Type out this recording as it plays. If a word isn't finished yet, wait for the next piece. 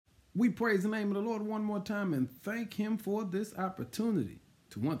We praise the name of the Lord one more time and thank Him for this opportunity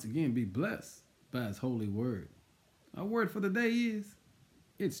to once again be blessed by His holy word. Our word for the day is,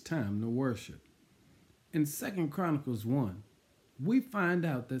 it's time to worship. In 2 Chronicles 1, we find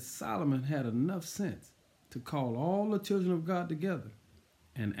out that Solomon had enough sense to call all the children of God together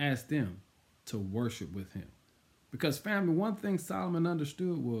and ask them to worship with him. Because family, one thing Solomon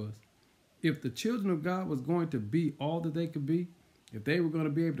understood was if the children of God was going to be all that they could be, if they were going to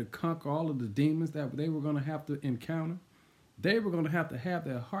be able to conquer all of the demons that they were going to have to encounter, they were going to have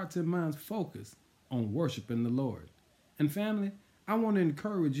their hearts and minds focused on worshiping the Lord. And family, I want to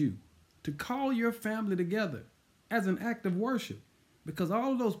encourage you to call your family together as an act of worship, because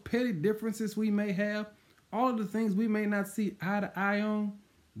all of those petty differences we may have, all of the things we may not see eye to eye on,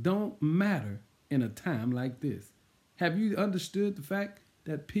 don't matter in a time like this. Have you understood the fact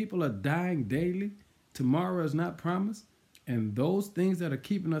that people are dying daily? Tomorrow is not promised. And those things that are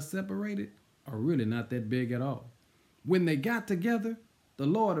keeping us separated are really not that big at all. When they got together, the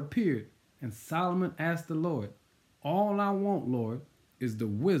Lord appeared, and Solomon asked the Lord, all I want, Lord, is the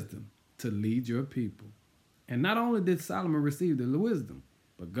wisdom to lead your people. And not only did Solomon receive the wisdom,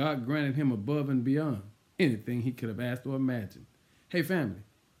 but God granted him above and beyond anything he could have asked or imagined. Hey family,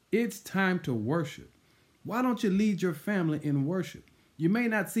 it's time to worship. Why don't you lead your family in worship? You may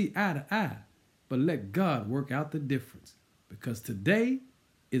not see eye to eye, but let God work out the difference. Because today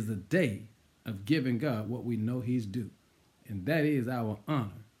is the day of giving God what we know He's due. And that is our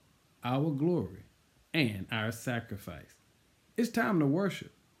honor, our glory, and our sacrifice. It's time to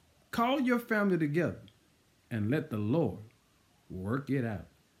worship. Call your family together and let the Lord work it out.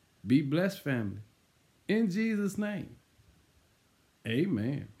 Be blessed, family. In Jesus' name,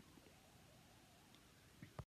 amen.